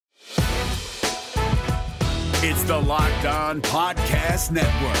It's the Locked On Podcast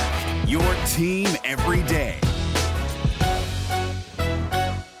Network, your team every day.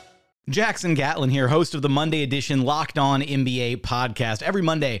 Jackson Gatlin here, host of the Monday edition Locked On NBA podcast. Every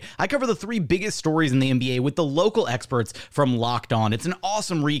Monday, I cover the three biggest stories in the NBA with the local experts from Locked On. It's an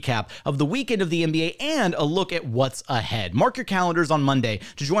awesome recap of the weekend of the NBA and a look at what's ahead. Mark your calendars on Monday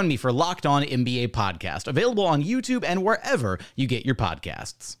to join me for Locked On NBA podcast, available on YouTube and wherever you get your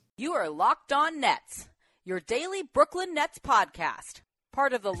podcasts. You are Locked On Nets, your daily Brooklyn Nets podcast,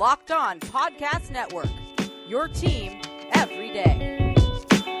 part of the Locked On Podcast Network, your team every day.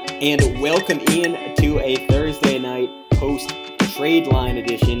 And welcome in to a Thursday night post-trade line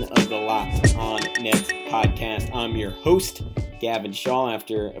edition of the Locked On Nets podcast. I'm your host, Gavin Shaw.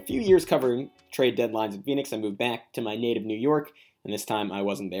 After a few years covering trade deadlines in Phoenix, I moved back to my native New York, and this time I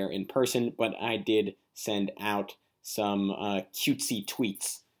wasn't there in person, but I did send out some cutesy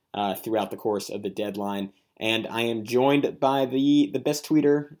tweets throughout the course of the deadline, and I am joined by the best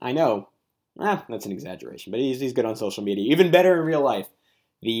tweeter I know. That's an exaggeration, but he's good on social media. Even better in real life.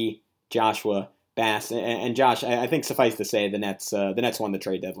 The Joshua Bass. And Josh, I think suffice to say the Nets won the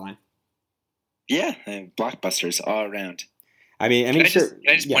trade deadline. Yeah, blockbusters all around. I mean, Can I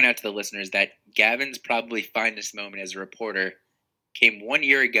just point out to the listeners that Gavin's probably finest moment as a reporter came 1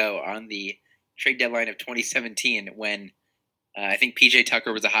 year ago on the trade deadline of 2017 when I think PJ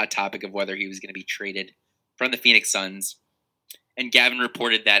Tucker was a hot topic of whether he was going to be traded from the Phoenix Suns. And Gavin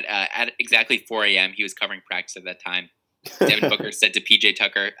reported that at exactly 4 a.m. he was covering practice at that time. Devin Booker said to PJ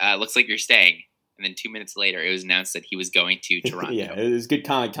Tucker, looks like you're staying. And then 2 minutes later, it was announced that he was going to Toronto. Yeah, it was good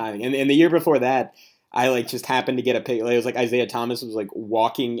comic timing. And the year before that, I just happened to get a picture. It was like Isaiah Thomas was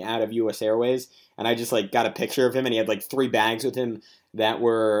walking out of U.S. Airways, and I just got a picture of him, and he had 3 bags with him that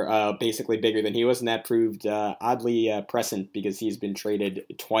were basically bigger than he was, and that proved oddly prescient because he's been traded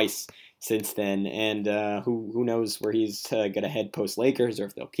twice since then, and who knows where he's going to head post Lakers or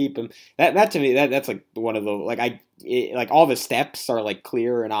if they'll keep him. That to me that's one of the all the steps are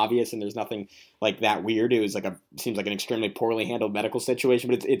clear and obvious, and there's nothing that weird. It was seems like an extremely poorly handled medical situation,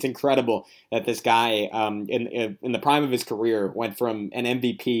 but it's incredible that this guy in the prime of his career went from an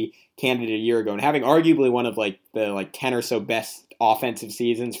MVP candidate a year ago and having arguably one of the 10 or so best offensive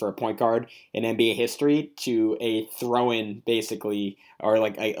seasons for a point guard in NBA history to a throw-in basically, or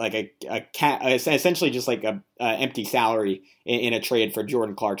essentially just a empty salary in a trade for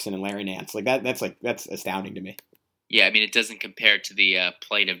Jordan Clarkson and Larry Nance. That's astounding to me. Yeah, I mean it doesn't compare to the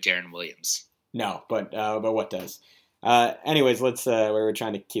plight of Deron Williams. No, but what does? Anyways, let's we're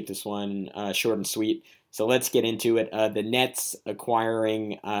trying to keep this one short and sweet. So let's get into it. The Nets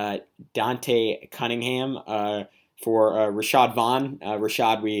acquiring Dante Cunningham for Rashad Vaughn.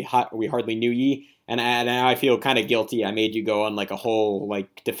 Rashad, we hardly knew ye, and now I feel kind of guilty. I made you go on a whole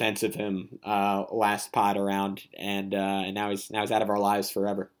defense of him last pod around, and now he's out of our lives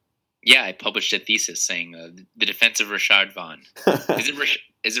forever. Yeah, I published a thesis saying the defense of Rashad Vaughn.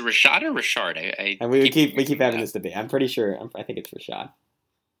 Is it Rashad or Rashard? And we keep having this debate. I'm pretty sure. I think it's Rashad.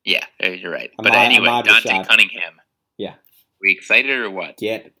 Yeah, you're right. But anyway, Dante Rashad. Cunningham. Yeah. Are we excited or what?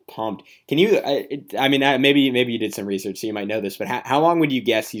 Get pumped. Can you? Maybe you did some research, so you might know this. But how long would you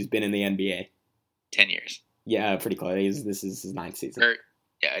guess he's been in the NBA? 10 years. Yeah, pretty close. This is his 9th season.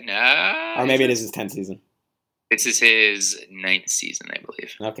 No. Or maybe it is his 10th season. This is his 9th season, I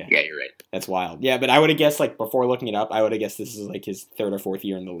believe. Okay. Yeah, you're right. That's wild. Yeah, but I would have guessed, before looking it up, I would have guessed this is, his 3rd or 4th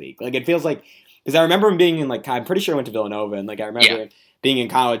year in the league. It feels because I remember him being in, I'm pretty sure he went to Villanova, and, I remember being in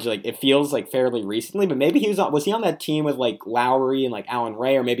college, it feels, fairly recently, but maybe was he on that team with, Lowry and, Allen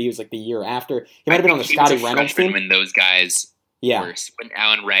Ray, or maybe he was, the year after? He might have been on the Scotty Reynolds team. When those guys when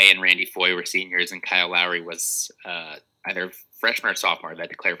Allen Ray and Randy Foye were seniors and Kyle Lowry was either freshman or sophomore that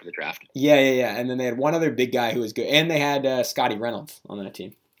declared for the draft. Yeah. And then they had one other big guy who was good. And they had Scotty Reynolds on that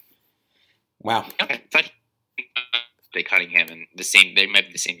team. Wow. Okay. They Cunningham and they might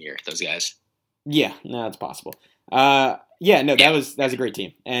be the same year, those guys. Yeah, no, it's possible. That was a great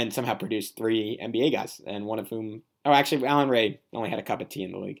team. And somehow produced 3 NBA guys. And one of whom, Allen Ray only had a cup of tea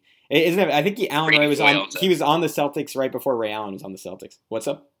in the league. Isn't it? I think Allen Ray was on the Celtics right before Ray Allen was on the Celtics. What's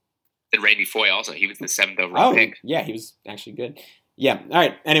up? And Randy Foye also. He was the 7th overall pick. Yeah, he was actually good. Yeah. All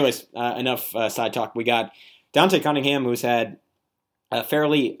right. Anyways, enough side talk. We got Dante Cunningham, who's had a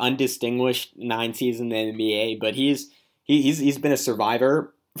fairly undistinguished 9 seasons in the NBA, but he's been a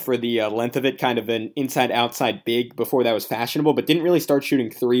survivor for the length of it, kind of an inside-outside big before that was fashionable, but didn't really start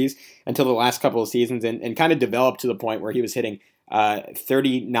shooting threes until the last couple of seasons and kind of developed to the point where he was hitting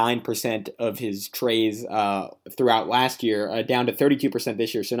 39% of his trays throughout last year, down to 32%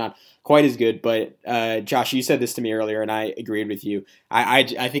 this year, so not quite as good. But Josh, you said this to me earlier, and I agreed with you.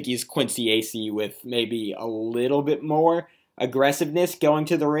 I think he's Quincy AC with maybe a little bit more aggressiveness going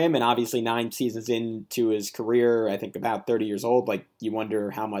to the rim, and obviously 9 seasons into his career, I think about 30 years old, like you wonder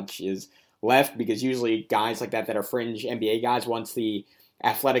how much is left, because usually guys like that are fringe NBA guys, once the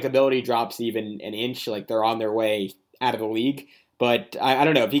athletic ability drops even an inch, like they're on their way out of the league. But I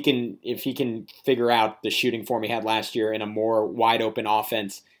don't know if he can figure out the shooting form he had last year in a more wide open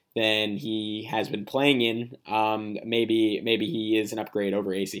offense than he has been playing in. Maybe he is an upgrade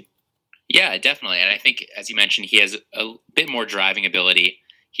over AC. Yeah, definitely. And I think, as you mentioned, he has a bit more driving ability.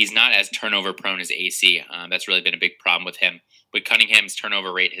 He's not as turnover prone as AC. That's really been a big problem with him. But Cunningham's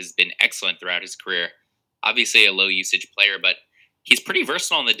turnover rate has been excellent throughout his career. Obviously a low usage player, but he's pretty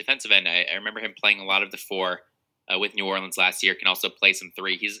versatile on the defensive end. I remember him playing a lot of the 4 with New Orleans last year. Can also play some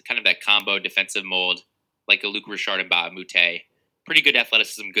 3. He's kind of that combo defensive mold, like a Luc Richard and Mbah a Moute. Pretty good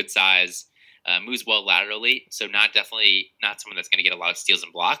athleticism, good size. Moves well laterally, so not someone that's going to get a lot of steals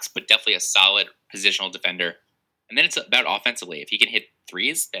and blocks, but definitely a solid positional defender. And then it's about offensively. If he can hit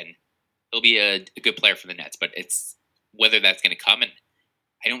threes, then he'll be a good player for the Nets. But it's whether that's going to come, and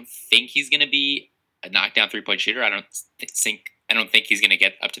I don't think he's going to be a knockdown 3-point shooter. I don't think he's going to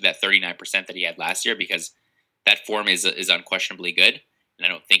get up to that 39% that he had last year, because that form is unquestionably good, and I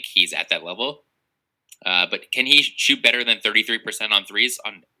don't think he's at that level. But can he shoot better than 33% on threes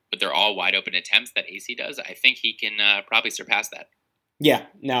but they're all wide open attempts that AC does? I think he can probably surpass that. Yeah,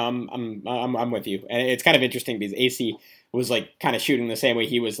 no, I'm with you, and it's kind of interesting because AC was like kind of shooting the same way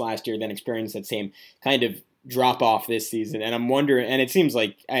he was last year, then experienced that same kind of drop off this season, and I'm wondering. And it seems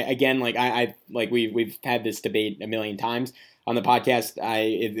like we've had this debate a million times on the podcast.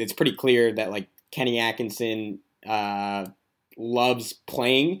 It's pretty clear that like Kenny Atkinson loves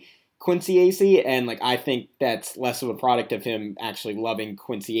playing Quincy AC, and like I think that's less of a product of him actually loving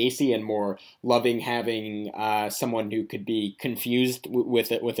Quincy AC and more loving having someone who could be confused with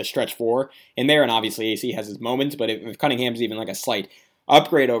a stretch 4 in there. And obviously AC has his moments, but if Cunningham's even like a slight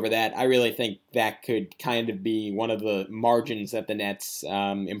upgrade over that, I really think that could kind of be one of the margins that the Nets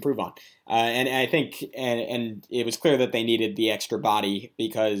improve on. And I think and it was clear that they needed the extra body,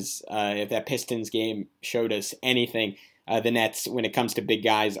 because if that Pistons game showed us anything, the Nets, when it comes to big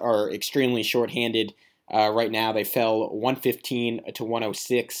guys, are extremely shorthanded right now. They fell 115 to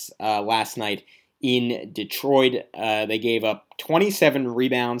 106 last night in Detroit. They gave up 27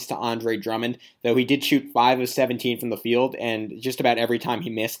 rebounds to Andre Drummond, though he did shoot 5 of 17 from the field, and just about every time he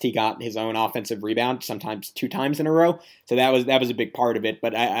missed, he got his own offensive rebound, sometimes 2 times in a row. So that was a big part of it.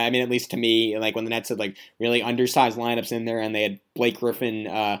 But I mean, at least to me, like when the Nets had like really undersized lineups in there, and they had Blake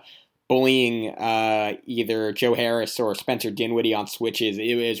Griffin bullying either Joe Harris or Spencer Dinwiddie on switches,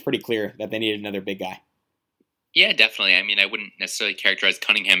 it was pretty clear that they needed another big guy. Yeah, definitely. I mean, I wouldn't necessarily characterize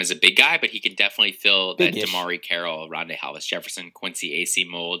Cunningham as a big guy, but he can definitely fill that Damari Carroll, Rondae Hollis-Jefferson, Quincy AC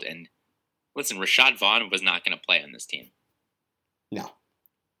mold. And listen, Rashad Vaughn was not going to play on this team. No,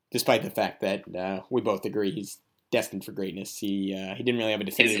 despite the fact that we both agree he's destined for greatness. He didn't really have a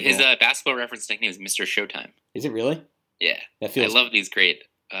definitive His Basketball Reference nickname is Mr. Showtime. Is it really? Yeah. I love these great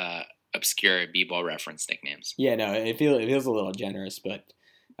obscure b-ball reference nicknames. Yeah, no, it feels a little generous, but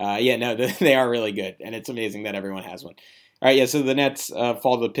they are really good, and it's amazing that everyone has one. All right, yeah, so the Nets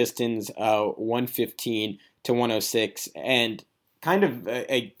fall to the Pistons 115 to 106, and kind of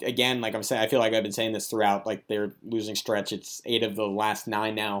again, like I'm saying, I feel like I've been saying this throughout, like their losing stretch. It's 8 of the last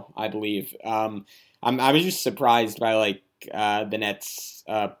 9 now, I believe. I was just surprised by like the Nets'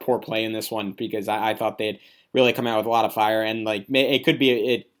 poor play in this one, because I thought they'd really come out with a lot of fire, and like it could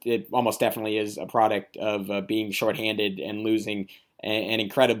be it almost definitely is a product of being shorthanded and losing an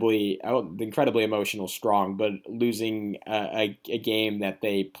incredibly emotional strong, but losing a game that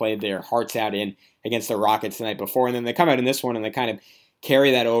they played their hearts out in against the Rockets the night before, and then they come out in this one and they kind of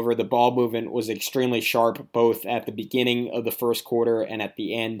carry that over. The ball movement was extremely sharp, both at the beginning of the first quarter and at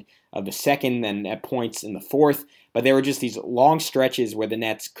the end of the second, and at points in the fourth. But there were just these long stretches where the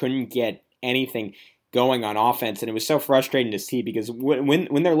Nets couldn't get anything going on offense, and it was so frustrating to see, because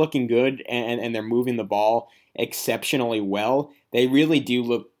when they're looking good and they're moving the ball exceptionally well, they really do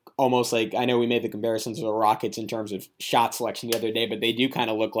look almost like, I know we made the comparisons to the Rockets in terms of shot selection the other day, but they do kind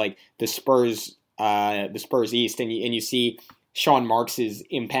of look like the Spurs East, and you see Sean Marks'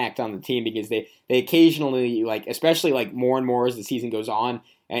 impact on the team, because they occasionally, like, especially like more and more as the season goes on,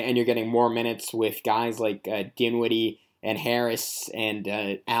 and you're getting more minutes with guys like Dinwiddie and Harris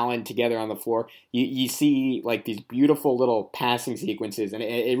and Allen together on the floor, you see like these beautiful little passing sequences, and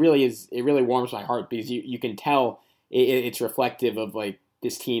it really warms my heart, because you can tell it's reflective of like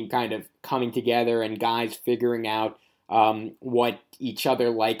this team kind of coming together and guys figuring out what each other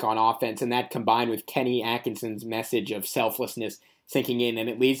like on offense, and that combined with Kenny Atkinson's message of selflessness sinking in, and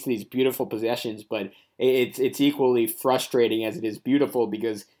it leads to these beautiful possessions. But it's equally frustrating as it is beautiful,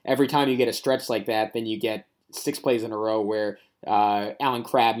 because every time you get a stretch like that, then you get 6 plays in a row where Alan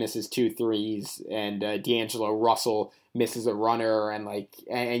Crabb misses 2 threes and D'Angelo Russell misses a runner,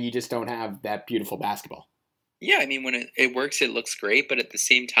 and you just don't have that beautiful basketball. Yeah, I mean, when it works, it looks great, but at the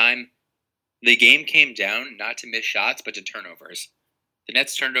same time, the game came down not to miss shots, but to turnovers. The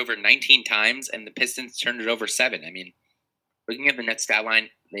Nets turned over 19 times, and the Pistons turned it over 7. I mean, looking at the Nets stat line,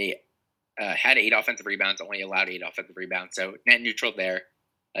 they had 8 offensive rebounds, only allowed 8 offensive rebounds, so net neutral there,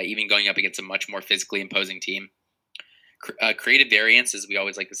 even going up against a much more physically imposing team. Creative variance, as we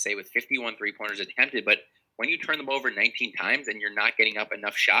always like to say, with 51 three-pointers attempted, but when you turn them over 19 times and you're not getting up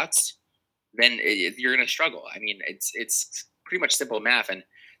enough shots, then you're going to struggle. I mean, it's pretty much simple math, and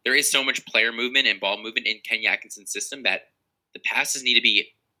there is so much player movement and ball movement in Kenny Atkinson's system that the passes need to be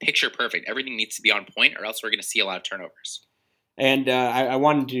picture perfect. Everything needs to be on point, or else we're going to see a lot of turnovers. And I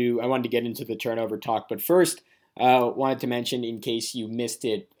wanted to get into the turnover talk, but first, wanted to mention, in case you missed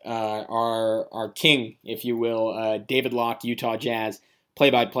it, our king, if you will, David Locke, Utah Jazz,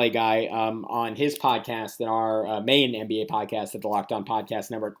 play-by-play guy, on his podcast and our main NBA podcast at the Locked On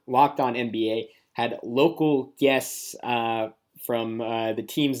Podcast Network, Locked On NBA, had local guests from the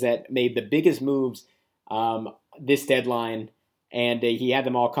teams that made the biggest moves this deadline, and he had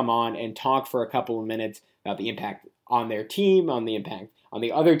them all come on and talk for a couple of minutes about the impact on their team, on the impact on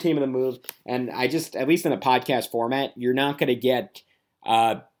the other team of the move. And I just, at least in a podcast format, you're not going to get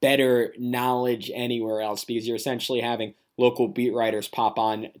better knowledge anywhere else, because you're essentially having local beat writers pop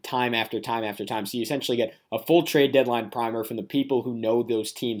on time after time after time. So you essentially get a full trade deadline primer from the people who know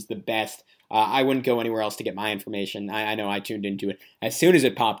those teams the best. I wouldn't go anywhere else to get my information. I know I tuned into it as soon as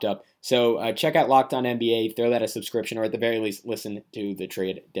it popped up. So check out Locked On NBA, throw that a subscription, or at the very least, listen to the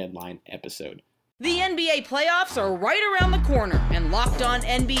trade deadline episode. The NBA playoffs are right around the corner, and Locked On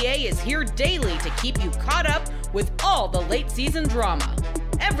NBA is here daily to keep you caught up with all the late season drama.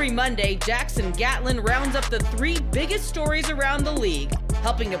 Every Monday, Jackson Gatlin rounds up the 3 biggest stories around the league,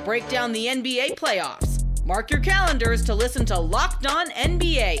 helping to break down the NBA playoffs. Mark your calendars to listen to Locked On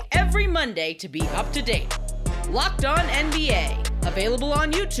NBA every Monday to be up to date. Locked On NBA, available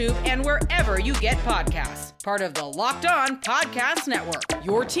on YouTube and wherever you get podcasts. Part of the Locked On Podcast Network,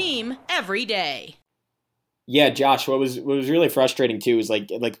 your team every day. Yeah, Josh, what was really frustrating too is like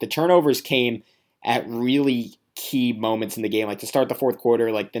the turnovers came at really key moments in the game. Like to start the fourth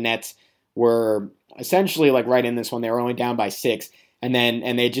quarter, like the Nets were essentially like right in this one. They were only down by 6. And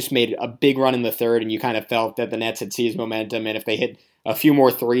they just made a big run in the third, and you kind of felt that the Nets had seized momentum, and if they hit a few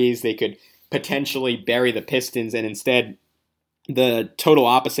more threes, they could potentially bury the Pistons, and instead the total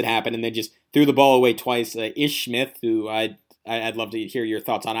opposite happened, and they just threw the ball away twice. Ish Smith, who I'd love to hear your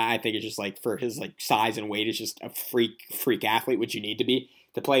thoughts on. I think it's just like for his like size and weight, is just a freak athlete, which you need to be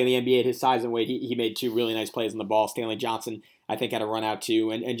to play in the NBA at his size and weight. He made 2 really nice plays on the ball. Stanley Johnson, I think, had a run out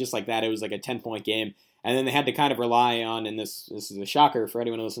too, and just like that, it was like a 10-point game. And then they had to kind of rely on, and this is a shocker for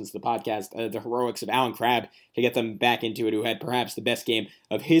anyone who listens to the podcast, the heroics of Alan Crabb to get them back into it, who had perhaps the best game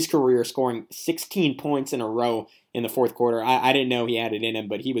of his career, scoring 16 points in a row in the fourth quarter. I didn't know he had it in him,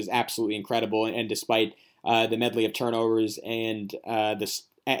 but he was absolutely incredible. And despite the medley of turnovers and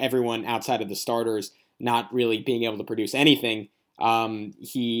everyone outside of the starters not really being able to produce anything,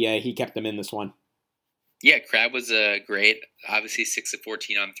 he kept them in this one. Yeah, Crabb was great. Obviously, 6 of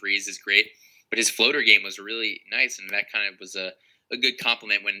 14 on threes is great. But his floater game was really nice, and that kind of was a good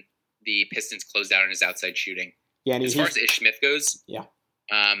compliment when the Pistons closed out on his outside shooting. Yeah, and as far as Ish Smith goes, yeah,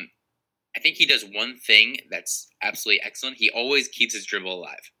 I think he does one thing that's absolutely excellent. He always keeps his dribble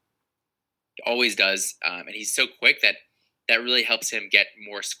alive. He always does, and he's so quick that really helps him get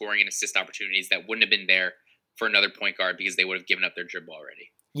more scoring and assist opportunities that wouldn't have been there for another point guard because they would have given up their dribble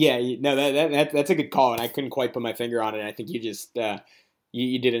already. Yeah, no, that's a good call, and I couldn't quite put my finger on it. I think you just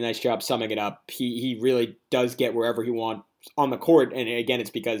you did a nice job summing it up. He really does get wherever he wants on the court, and again, it's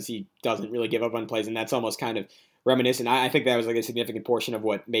because he doesn't really give up on plays, and that's almost kind of reminiscent. I think that was like a significant portion of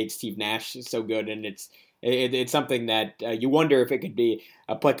what made Steve Nash so good, and it's something that you wonder if it could be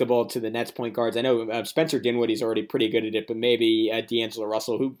applicable to the Nets point guards. I know Spencer Dinwiddie's already pretty good at it, but maybe D'Angelo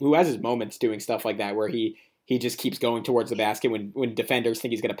Russell, who has his moments doing stuff like that, where he just keeps going towards the basket when defenders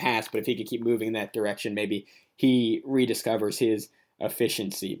think he's going to pass, but if he could keep moving in that direction, maybe he rediscovers his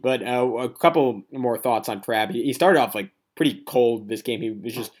efficiency. But a couple more thoughts on Crabb. He started off like pretty cold this game. He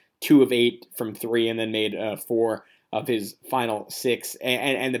was just 2 of 8 from 3 and then made 4 of his final 6.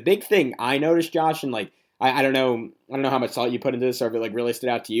 And the big thing I noticed, Josh, and like I don't know how much thought you put into this or if it like really stood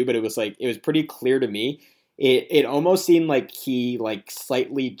out to you, but it was pretty clear to me. It almost seemed like he like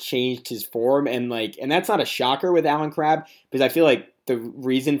slightly changed his form and that's not a shocker with Allen Crabbe because I feel like the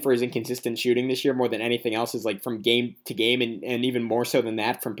reason for his inconsistent shooting this year more than anything else is like from game to game and even more so than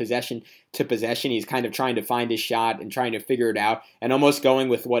that from possession to possession. He's kind of trying to find his shot and trying to figure it out and almost going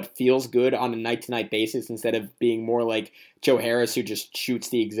with what feels good on a night-to-night basis instead of being more like Joe Harris who just shoots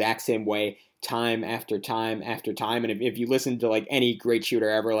the exact same way time after time after time. And if you listen to like any great shooter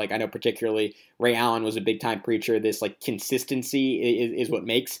ever, like I know particularly Ray Allen was a big time preacher, this like consistency is what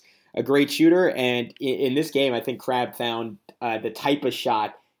makes a great shooter. And in this game, I think Crabbe found the type of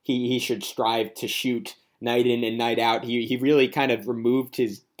shot he should strive to shoot night in and night out. He really kind of removed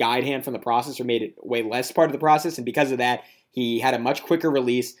his guide hand from the process or made it way less part of the process. And because of that, he had a much quicker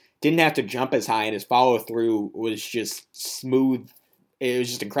release, didn't have to jump as high, and his follow through was just smooth. It was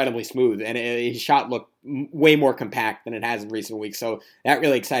just incredibly smooth, and his shot looked way more compact than it has in recent weeks. So that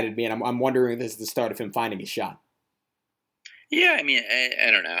really excited me, and I'm wondering if this is the start of him finding his shot. Yeah, I mean,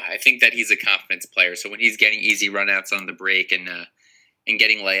 I don't know. I think that he's a confidence player, so when he's getting easy runouts on the break and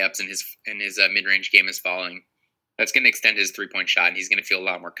getting layups and his mid-range game is falling, that's going to extend his three-point shot, and he's going to feel a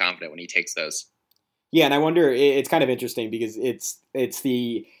lot more confident when he takes those. Yeah, and I wonder, it's kind of interesting because it's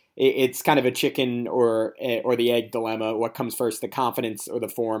kind of a chicken or the egg dilemma. What comes first, the confidence or the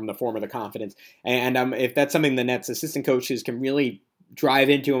form or the confidence? And if that's something the Nets assistant coaches can really drive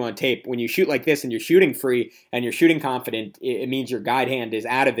into him on tape, when you shoot like this and you're shooting free and you're shooting confident, it means your guide hand is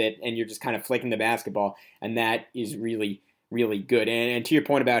out of it and you're just kind of flicking the basketball. And that is really, really good. And to your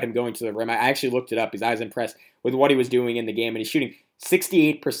point about him going to the rim, I actually looked it up because I was impressed with what he was doing in the game. And he's shooting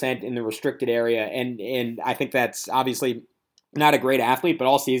 68% in the restricted area. And I think that's obviously not a great athlete, but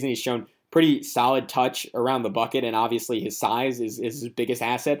all season he's shown pretty solid touch around the bucket, and obviously his size is his biggest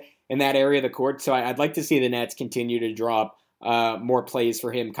asset in that area of the court. So I'd like to see the Nets continue to draw up more plays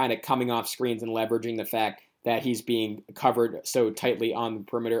for him, kind of coming off screens and leveraging the fact that he's being covered so tightly on the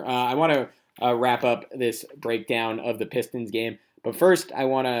perimeter. I want to wrap up this breakdown of the Pistons game, but first I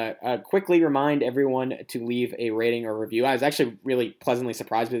want to quickly remind everyone to leave a rating or review. I was actually really pleasantly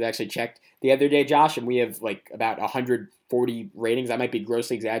surprised because I actually checked the other day, Josh, and we have like about 140 ratings. I might be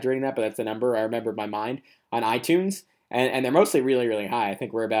grossly exaggerating that, but that's the number I remember in my mind on iTunes. And they're mostly really, really high. I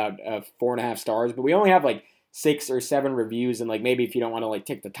think we're about 4.5 stars, but we only have like 6 or 7 reviews. And like maybe if you don't want to like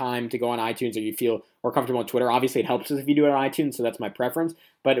take the time to go on iTunes or you feel more comfortable on Twitter, obviously it helps us if you do it on iTunes, so that's my preference.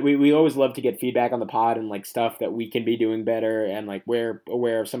 But we always love to get feedback on the pod and like stuff that we can be doing better, and like we're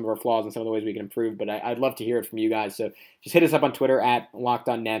aware of some of our flaws and some of the ways we can improve. But I'd love to hear it from you guys. So just hit us up on Twitter at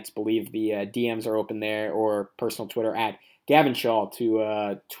LockedOnNets. Believe the DMs are open there, or personal Twitter at Gavin Shaw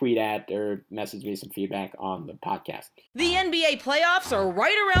to tweet at or message me some feedback on the podcast. The NBA playoffs are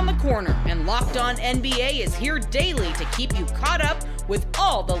right around the corner, and Locked On NBA is here daily to keep you caught up with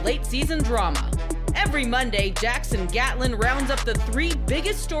all the late season drama. Every Monday, Jackson Gatlin rounds up the 3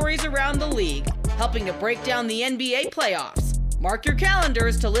 biggest stories around the league, helping to break down the NBA playoffs. Mark your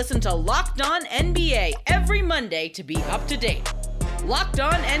calendars to listen to Locked On NBA every Monday to be up to date. Locked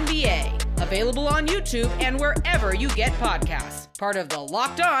On NBA, available on YouTube and wherever you get podcasts. Part of the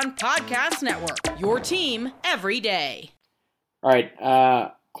Locked On Podcast Network, your team every day. All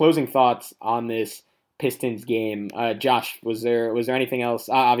right, closing thoughts on this Pistons game. Josh, was there anything else?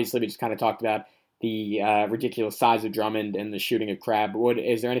 Obviously, we just kind of talked about the ridiculous size of Drummond and the shooting of Crabbe.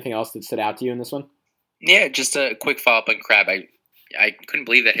 Is there anything else that stood out to you in this one? Yeah, just a quick follow-up on Crabbe. I couldn't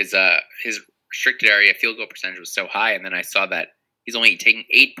believe that his restricted area field goal percentage was so high, and then I saw that he's only taking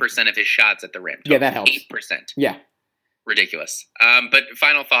 8% of his shots at the rim. Yeah, that helps. 8%. Yeah. Ridiculous. But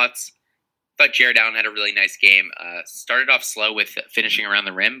final thoughts. I thought Jared Allen had a really nice game. Started off slow with finishing around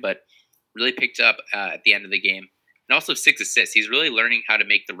the rim, but really picked up at the end of the game. And also 6 assists. He's really learning how to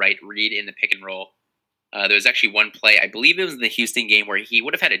make the right read in the pick and roll. There was actually one play, I believe it was in the Houston game, where he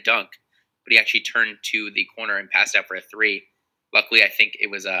would have had a dunk, but he actually turned to the corner and passed out for a 3. Luckily, I think it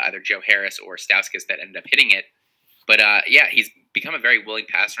was either Joe Harris or Stauskas that ended up hitting it. But yeah, he's become a very willing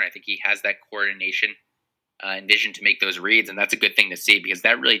passer, and I think he has that coordination and vision to make those reads, and that's a good thing to see because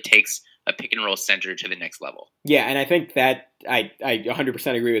that really takes a pick and roll center to the next level. Yeah, and I think that I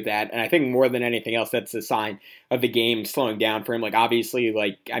 100% agree with that, and I think more than anything else, that's a sign of the game slowing down for him. Like obviously,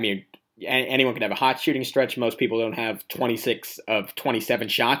 anyone can have a hot shooting stretch. Most people don't have 26 of 27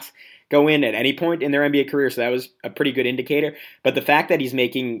 shots go in at any point in their NBA career, so that was a pretty good indicator. But the fact that he's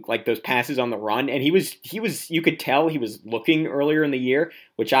making like those passes on the run, and he was you could tell he was looking earlier in the year,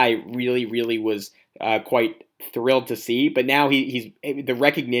 which I really, really was quite thrilled to see. But now the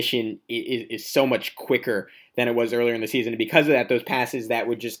recognition is so much quicker than it was earlier in the season, and because of that, those passes that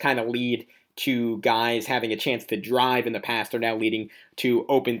would just kind of lead to guys having a chance to drive in the past are now leading to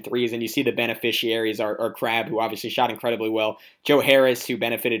open threes, and you see the beneficiaries are Crabbe, who obviously shot incredibly well, Joe Harris, who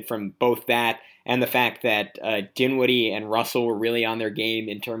benefited from both that and the fact that Dinwiddie and Russell were really on their game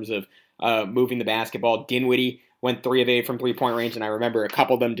in terms of moving the basketball. Dinwiddie went 3 of 8 from three-point range, and I remember a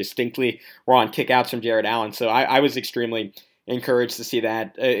couple of them distinctly were on kickouts from Jared Allen, so I was extremely encouraged to see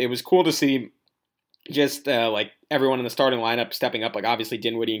that. It was cool to see just like everyone in the starting lineup stepping up. Like obviously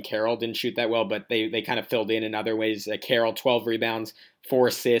Dinwiddie and Carroll didn't shoot that well, but they kind of filled in other ways. Carroll 12 rebounds, 4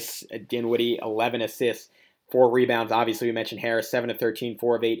 assists. Dinwiddie 11 assists, 4 rebounds. Obviously we mentioned Harris 7 of 13,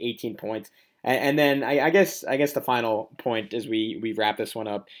 4 of 8, 18 points. And then I guess the final point as we wrap this one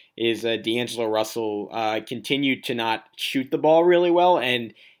up is D'Angelo Russell continued to not shoot the ball really well,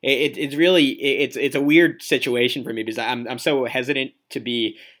 and it's a weird situation for me because I'm so hesitant to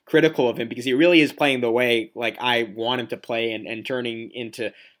be critical of him because he really is playing the way like I want him to play and turning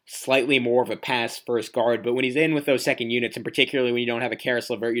into slightly more of a pass-first guard. But when he's in with those second units, and particularly when you don't have a Karis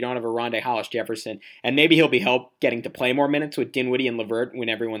LeVert, you don't have a Rondae Hollis-Jefferson, and maybe he'll be helped getting to play more minutes with Dinwiddie and LeVert when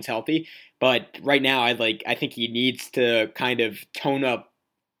everyone's healthy. But right now, I think he needs to kind of tone up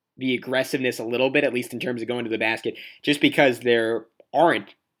the aggressiveness a little bit, at least in terms of going to the basket, just because there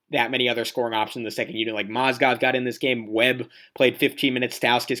aren't that many other scoring options in the second unit. Like Mozgov got in this game, Webb played 15 minutes,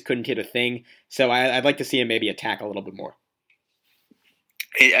 Stauskas couldn't hit a thing. So I'd like to see him maybe attack a little bit more.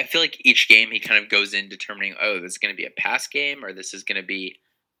 I feel like each game he kind of goes in determining, oh, this is going to be a pass game or this is going to be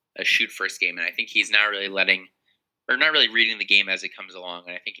a shoot first game. And I think he's not really not really reading the game as it comes along.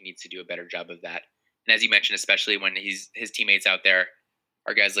 And I think he needs to do a better job of that. And as you mentioned, especially when his teammates out there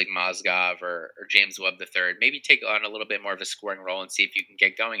are guys like Mozgov or James Webb III, maybe take on a little bit more of a scoring role and see if you can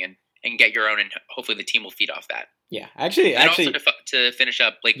get going and get your own, and hopefully the team will feed off that. Yeah, actually, also to finish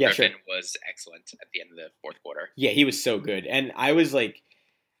up, Blake Griffin sure. was excellent at the end of the fourth quarter. Yeah, he was so good. And I was like,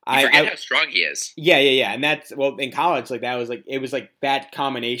 I forget how strong he is. Yeah. And that's, well, in college, like that was like, it was like that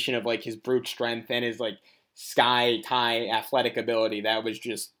combination of like his brute strength and his like sky-high athletic ability that was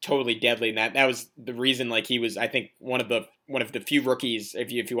just totally deadly. And that was the reason, like he was, I think, one of the few rookies,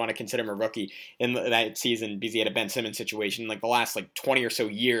 if you want to consider him a rookie in that season, because he had a Ben Simmons situation, like the last like 20 or so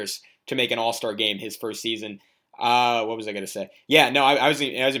years to make an All-Star game his first season. What was I going to say? Yeah, no, I was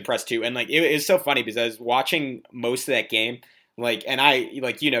impressed too. And like, it was so funny because I was watching most of that game. Like, and I,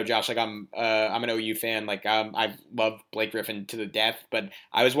 like, Josh, like I'm an OU fan. Like, I love Blake Griffin to the death, but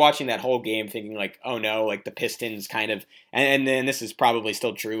I was watching that whole game thinking like, oh no, like the Pistons kind of, and then this is probably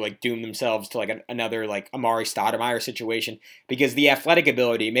still true, like doom themselves to like another like Amari Stoudemire situation, because the athletic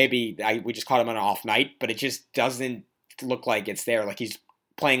ability, maybe we just caught him on an off night, but it just doesn't look like it's there. Like he's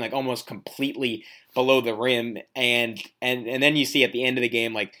playing like almost completely below the rim, and then you see at the end of the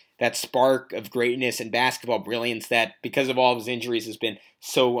game, like, that spark of greatness and basketball brilliance that, because of all of his injuries, has been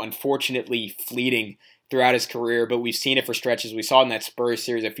so unfortunately fleeting throughout his career. But we've seen it for stretches. We saw it in that Spurs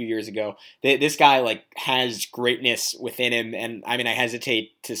series a few years ago. This guy like has greatness within him, and I mean, I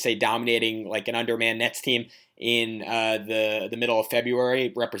hesitate to say dominating like an undermanned Nets team in the middle of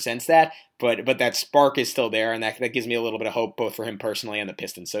February represents that, but that spark is still there, and that gives me a little bit of hope both for him personally and the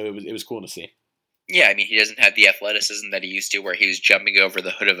Pistons. So it was cool to see. Yeah, I mean, he doesn't have the athleticism that he used to where he was jumping over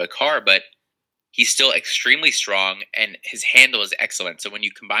the hood of a car, but he's still extremely strong, and his handle is excellent. So when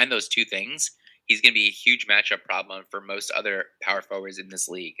you combine those two things, he's going to be a huge matchup problem for most other power forwards in this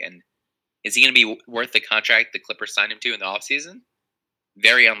league. And is he going to be worth the contract the Clippers signed him to in the offseason?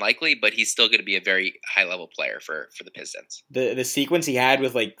 Very unlikely, but he's still going to be a very high-level player for the Pistons. The sequence he had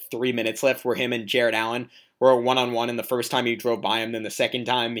with like 3 minutes left where him and Jared Allen were one-on-one, and the first time he drove by him, then the second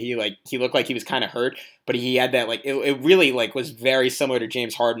time he looked like he was kind of hurt, but he had that like it really like was very similar to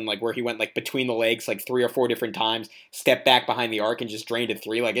James Harden, like where he went like between the legs like 3 or 4 different times, stepped back behind the arc and just drained a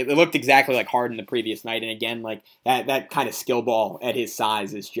three. Like it looked exactly like Harden the previous night, and again like that kind of skill ball at his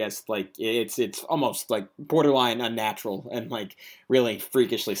size is just like it's almost like borderline unnatural and like really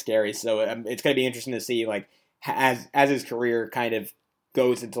freakishly scary. So it's gonna be interesting to see like as his career kind of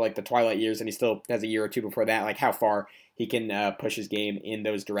goes into like the twilight years, and he still has a year or two before that, like how far he can push his game in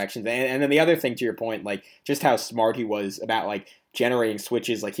those directions. And then the other thing, to your point, like just how smart he was about like generating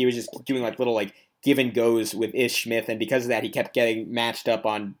switches. Like he was just doing like little like give and goes with Ish Smith, and because of that he kept getting matched up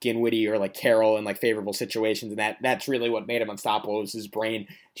on Dinwiddie or like Carroll in like favorable situations, and that's really what made him unstoppable. It was his brain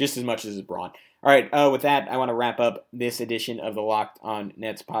just as much as his brawn. All right, with that, I want to wrap up this edition of the Locked On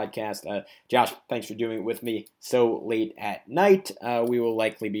Nets podcast. Josh, thanks for doing it with me so late at night. We will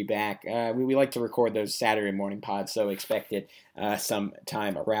likely be back. We like to record those Saturday morning pods, so expect it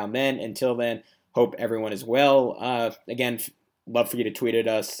sometime around then. Until then, hope everyone is well. Again, love for you to tweet at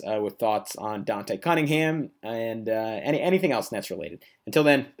us with thoughts on Dante Cunningham and anything else Nets related. Until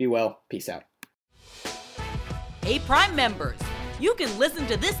then, be well. Peace out. Hey, Prime members, you can listen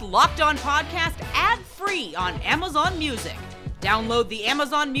to this Locked On podcast ad-free on Amazon Music. Download the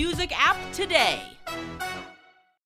Amazon Music app today.